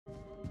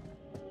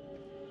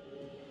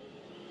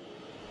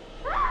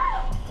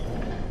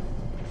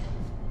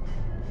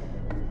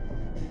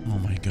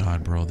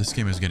god, bro. This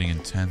game is getting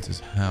intense as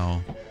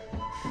hell.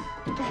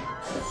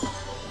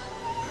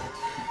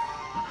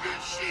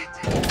 Shit.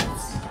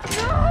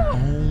 No!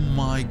 Oh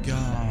my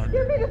god.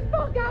 Get me the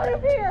fuck out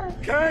of here!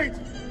 Kate!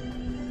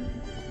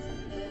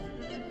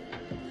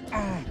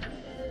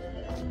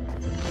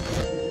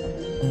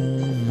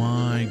 Oh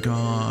my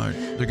god.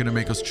 They're gonna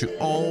make us choose.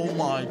 Oh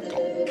my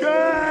god.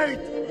 Kate!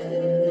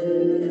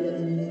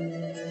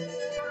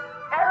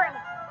 Erin,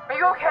 are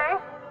you okay?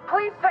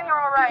 Please say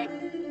you're alright.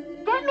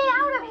 Get me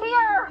out of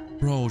here!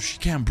 Bro, she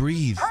can't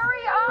breathe. Hurry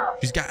up!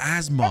 She's got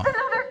asthma. It's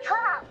another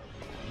trap!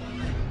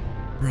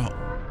 Bro.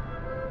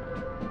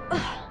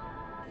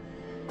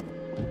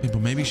 Hey,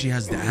 but maybe she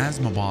has the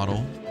asthma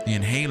bottle, the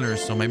inhaler,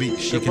 so maybe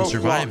she can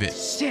survive it.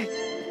 Shit.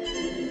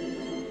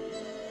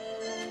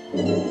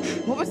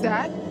 What was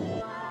that?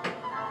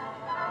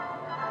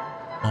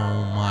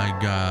 Oh my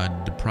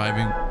god.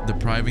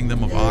 Depriving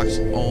them of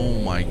oxygen. Oh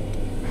my.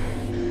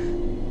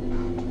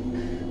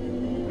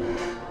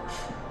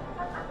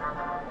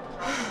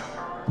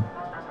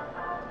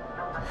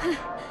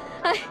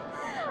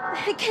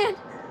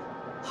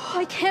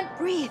 I can't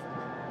breathe.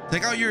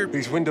 Take out your...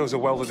 These windows are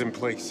welded in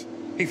place.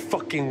 He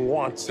fucking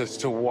wants us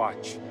to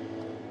watch.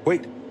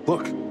 Wait,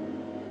 look.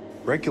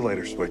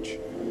 Regulator switch.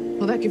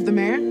 Will that give them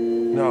air?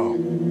 No,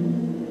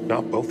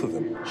 not both of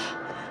them.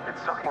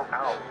 It's sucking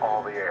out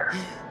all the air.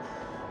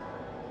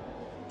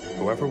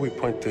 Whoever we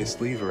point this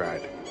lever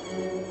at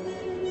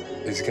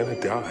is gonna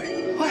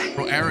die. What?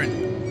 Bro,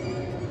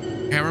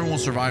 Erin will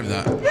survive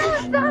that. Do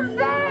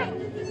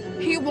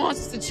something! He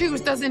wants to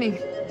choose, doesn't he?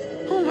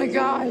 Oh my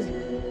god.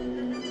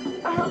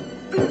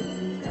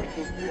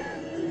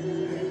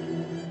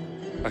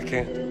 I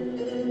can't.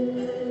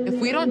 If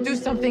we don't do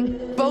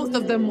something, both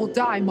of them will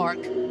die, Mark.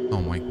 Oh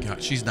my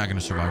god, she's not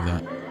gonna survive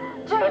that.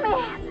 Jamie,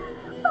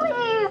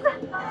 please.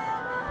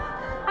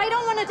 I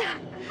don't want to die.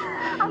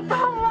 I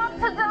don't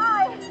want to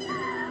die.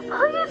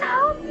 Please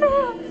help me.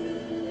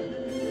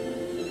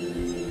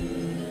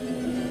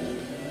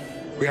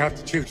 We have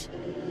to choose.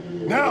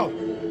 Now!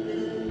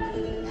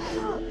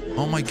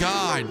 Oh my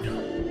god.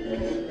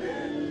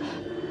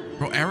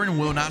 Bro, Erin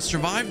will not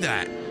survive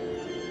that.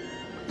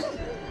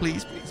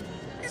 Please, please,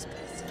 please,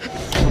 please.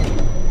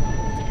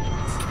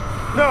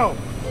 No!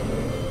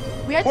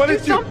 We had to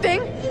do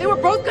something. They were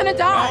both gonna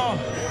die. Oh.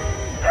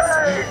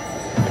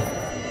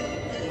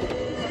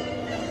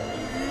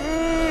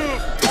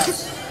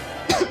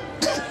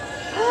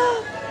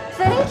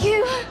 Thank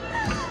you.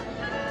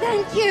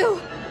 Thank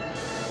you.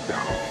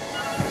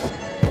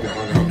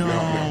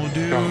 No,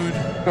 dude.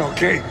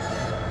 Okay.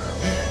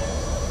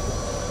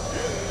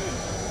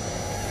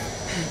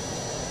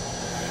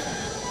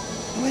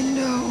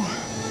 Window.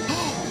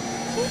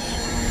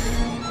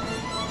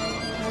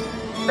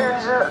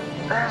 There's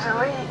a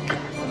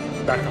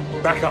leak. Back up,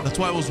 back up. That's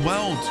why it was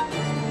weld.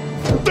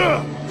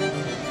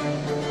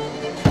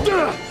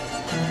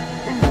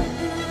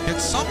 Get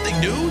something,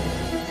 dude.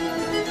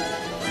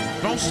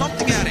 Throw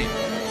something at it.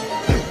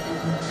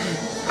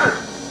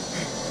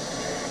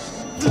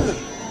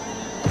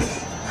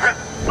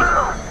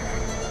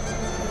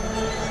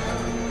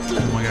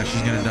 Oh my god,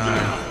 she's gonna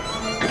die.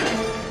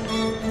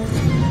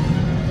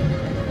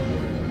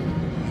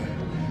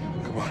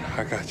 Come on,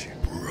 I got you.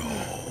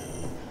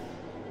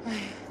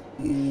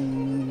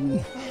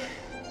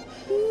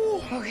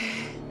 Okay.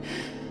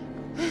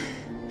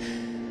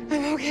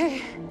 I'm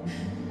okay.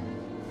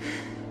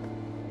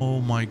 Oh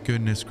my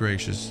goodness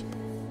gracious.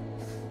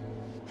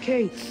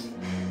 Kate,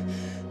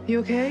 you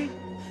okay?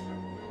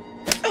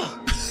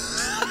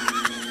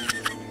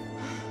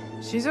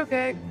 She's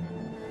okay.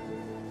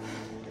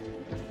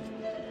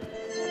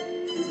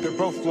 They're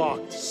both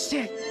locked.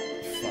 Shit.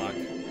 Fuck.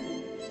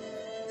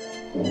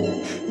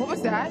 What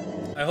was that?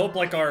 I hope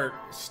like our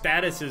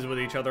statuses with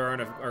each other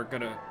are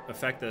gonna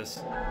affect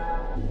this.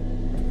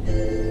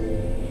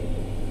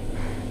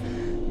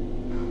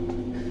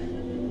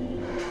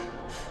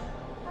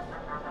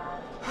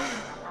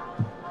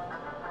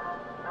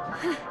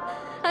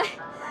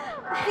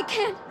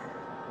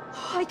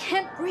 I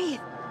can't breathe.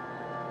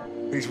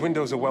 These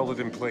windows are welded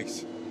in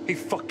place. He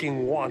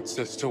fucking wants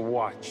us to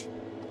watch.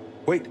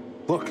 Wait,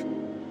 look.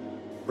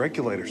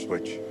 Regulator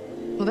switch.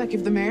 Will that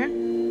give them air?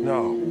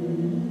 No,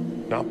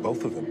 not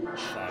both of them.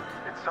 Fuck.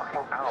 It's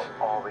sucking out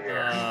all the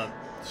air.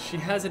 She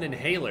has an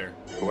inhaler.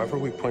 Whoever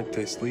we point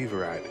this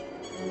lever at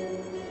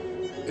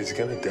is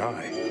gonna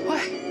die.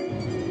 What?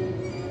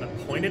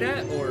 Pointed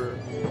at or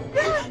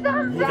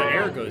who the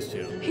air goes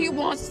to? He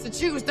wants to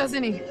choose,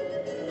 doesn't he?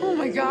 Oh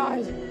my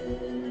god.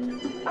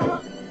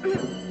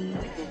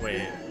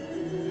 Wait.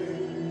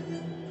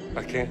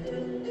 I can't.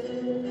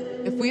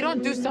 If we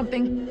don't do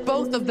something,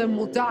 both of them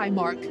will die,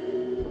 Mark. Jamie,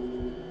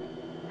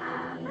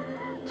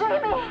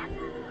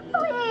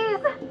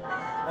 please.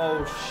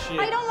 Oh shit.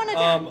 I don't want to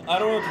die. I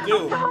don't know what to do.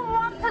 I don't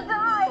want to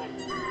die.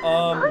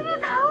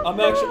 Please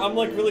help I'm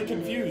like really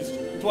confused.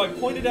 Do I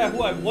point it at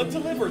who I want to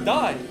live or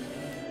die?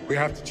 We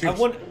have to choose. I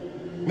want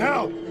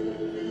now.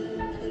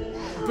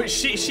 But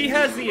she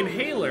has the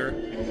inhaler.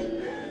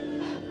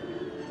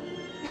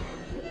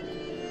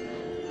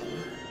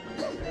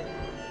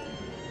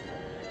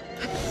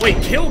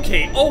 kill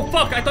Kate. Oh,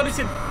 fuck. I thought he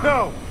said...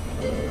 No!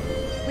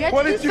 We had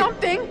What to do did you-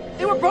 something.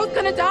 They were both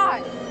gonna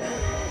die.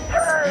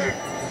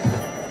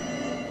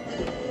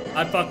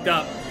 I fucked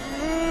up.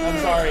 I'm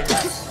sorry.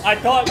 I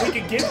thought we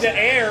could give the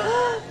air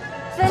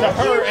to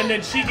her and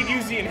then she could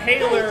use the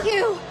inhaler. Thank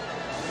you.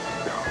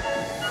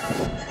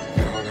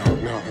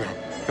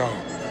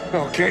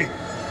 No, Kate.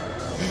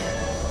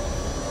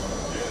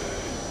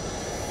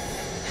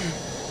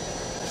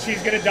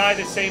 She's gonna die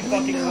the same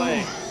fucking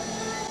way.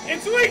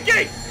 It's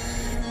leaking!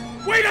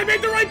 Wait, I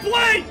made the right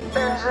play!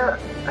 There's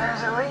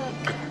a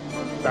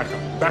leak.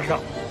 Back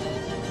up.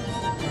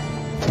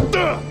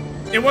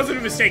 It wasn't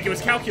a mistake, it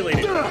was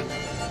calculated.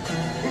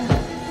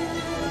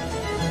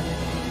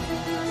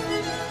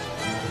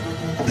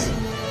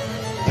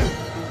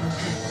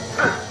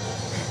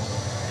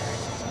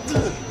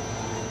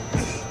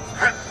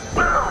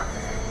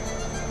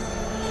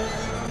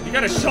 You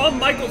got a Shawn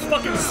Michaels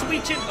fucking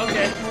sweet chin?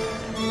 Okay.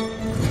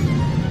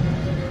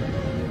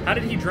 How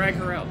did he drag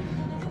her out?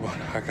 Come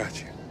on, I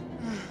got you.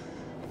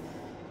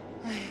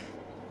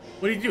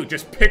 What did he do?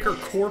 Just pick her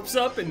corpse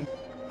up and...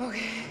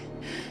 Okay.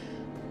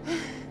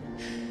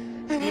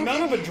 The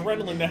amount of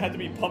adrenaline that had to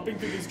be pumping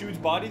through this dude's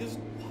body,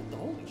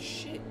 holy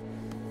shit.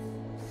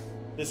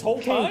 This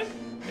whole time?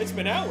 It's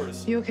been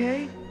hours. You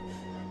okay?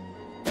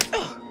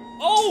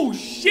 Oh,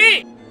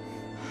 shit!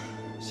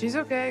 She's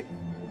okay.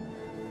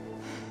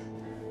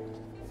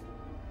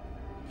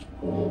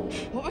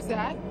 What was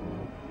that?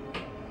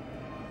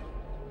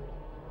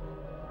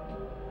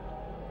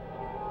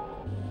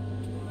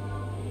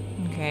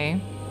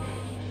 Okay.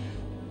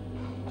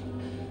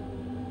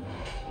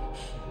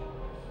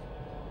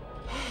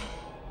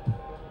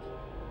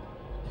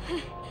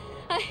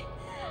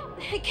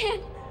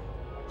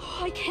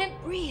 I can't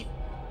breathe.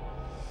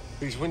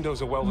 These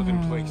windows are welded in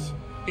place.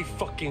 He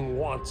fucking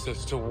wants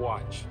us to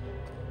watch.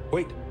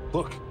 Wait,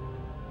 look.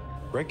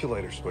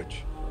 Regulator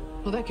switch.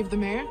 Will that give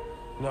them air?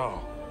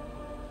 No,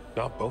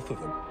 not both of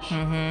them. It's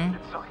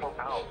sucking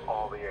out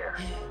all the air.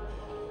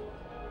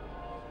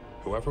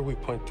 Whoever we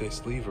point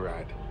this lever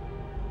at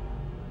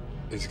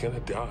is gonna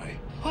die.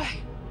 What?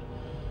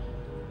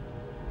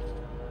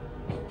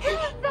 Do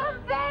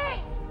something!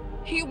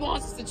 He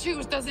wants to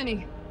choose, doesn't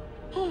he?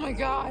 Oh my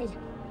god.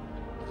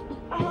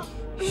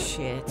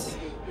 Shit.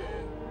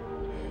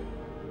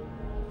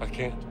 I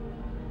can't.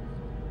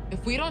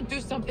 If we don't do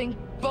something,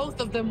 both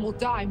of them will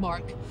die,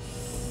 Mark.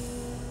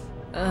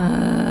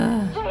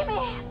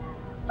 Jamie,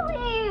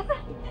 please!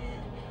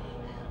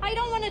 I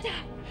don't want to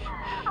die.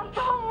 I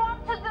don't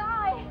want to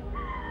die.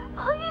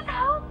 Please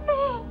help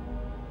me.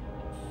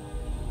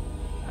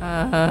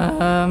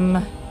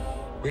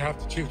 We have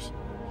to choose.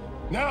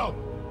 Now!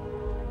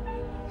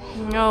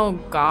 Oh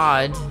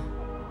God.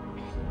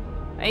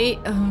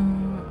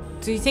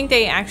 Do you think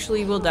they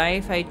actually will die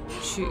if I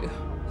choose?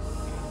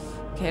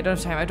 Okay, I don't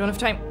have time. I don't have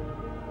time.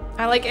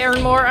 I like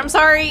Erin more. I'm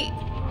sorry.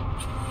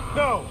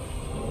 No!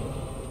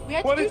 We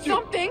had What to do did you-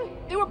 something.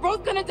 They were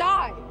both gonna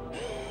die.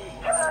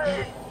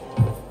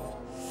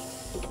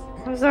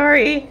 I'm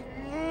sorry.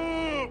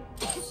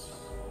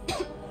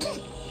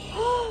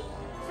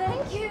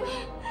 Thank you.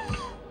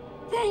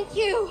 Thank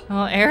you.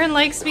 Well, Erin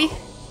likes me.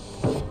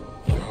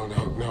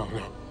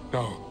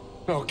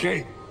 No,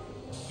 Kate.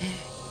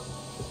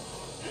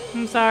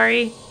 I'm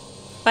sorry.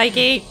 Bye,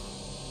 Kate.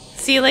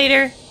 See you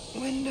later.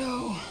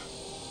 Window.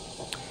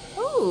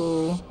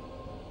 Ooh.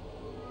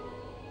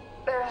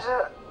 There's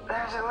a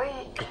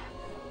leak.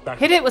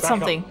 Hit it with Back up.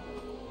 something.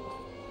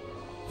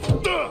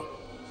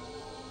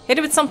 Hit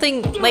it with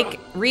something, like,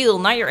 real,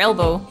 not your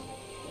elbow.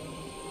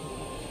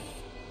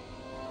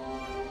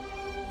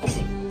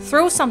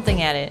 Throw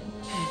something at it.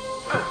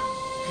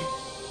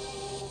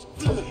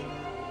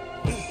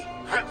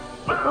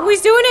 Oh,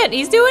 he's doing it!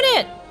 He's doing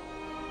it!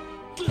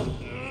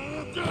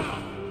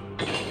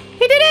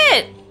 He did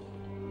it!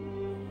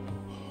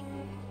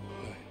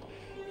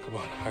 Come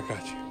on, I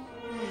got you.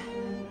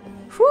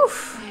 Whew.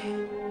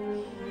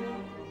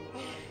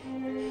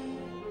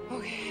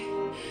 Okay.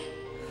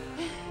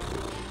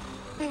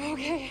 I'm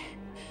okay.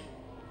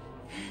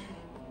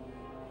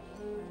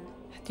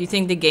 Do you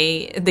think the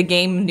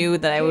game knew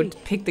that I would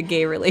pick the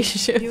gay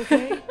relationship? You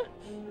okay?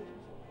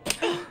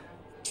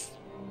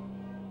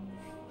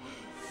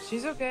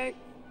 She's okay.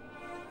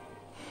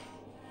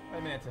 Wait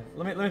a minute.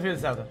 Let me figure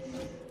this out.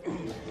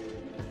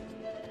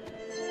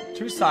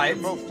 Two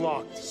sides Both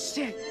locked.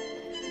 Shit.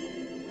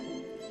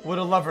 with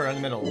a lever in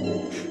the middle.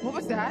 What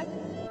was that?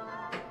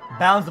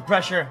 Balance the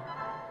pressure.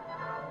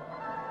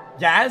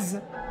 Gas.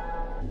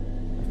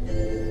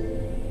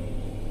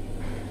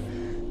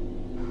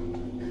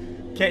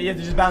 Okay, you have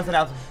to just balance it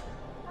out.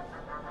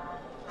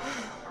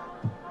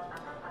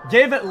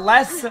 Give it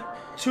less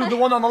to the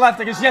one on the left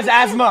because she has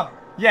asthma.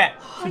 Yeah.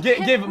 So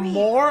give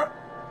more.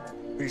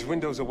 These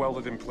windows are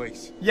welded in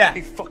place. Yeah.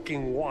 He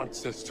fucking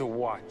wants us to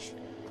watch.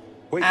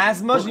 Wait,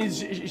 Asthma. look.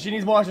 She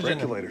needs more oxygen.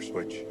 Regulator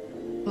switch.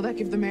 Will that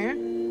give them air?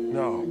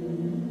 No,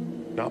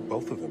 not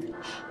both of them.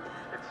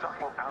 It's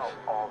sucking out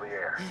all the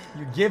air.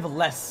 You give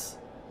less.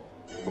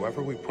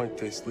 Whoever we point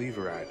this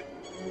lever at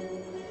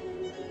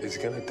is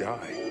gonna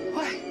die.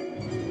 What?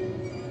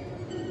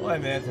 Wait a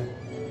minute.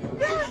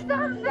 Do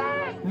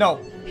something! No.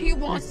 He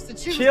wants to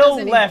choose. Kill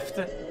doesn't he? left.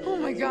 Oh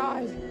my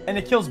god. And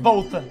it kills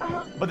both.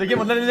 But the game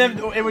would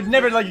never, it would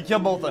never let you kill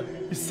both.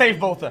 You save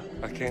both. I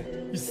can't.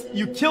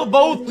 You kill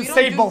both If to we don't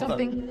save do both.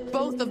 something,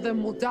 both of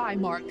them will die,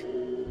 Mark.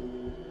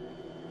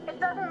 It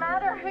doesn't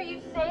matter who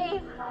you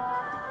save.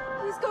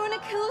 He's going to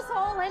kill us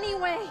all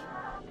anyway.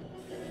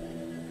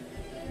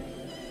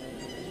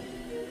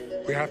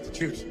 We have to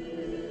choose.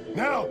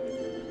 Now!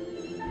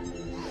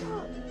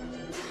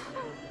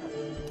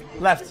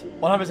 Left.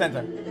 100%.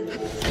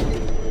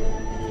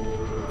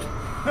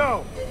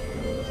 No!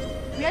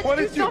 We had What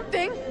to do did you-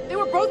 something. They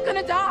were both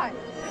gonna die.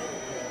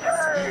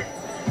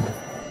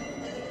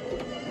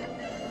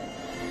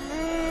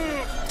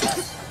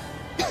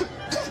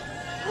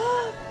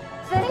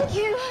 Thank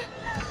you.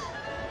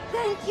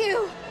 Thank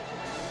you.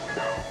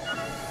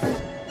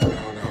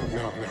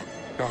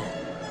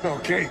 No,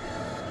 Kate.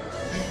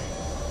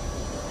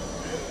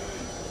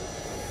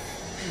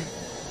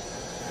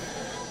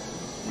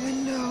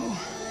 Window.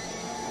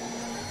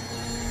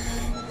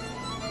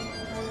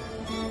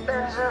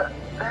 There's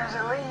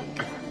a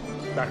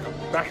leak.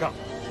 Back up.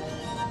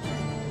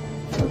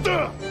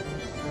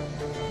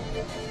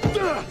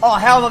 Oh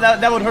hell no,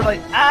 that would hurt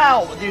like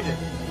ow, dude.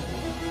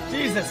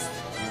 Jesus.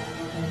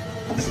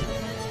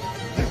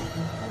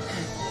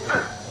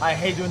 I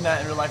hate doing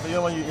that in real life. You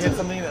know when you hit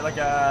something that like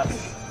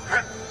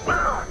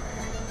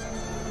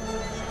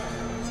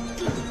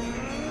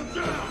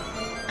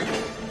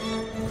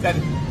dead.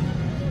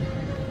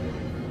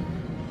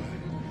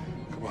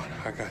 Come on,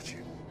 I got you.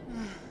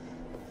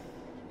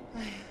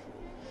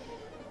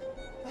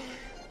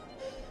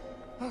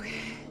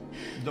 Okay.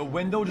 The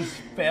window just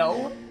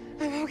fell.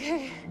 I'm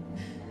okay.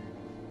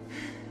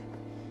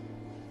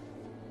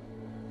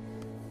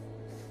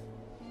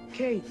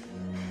 Kate,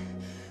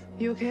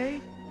 you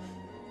okay?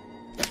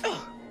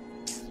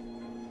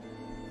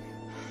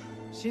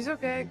 She's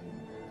okay.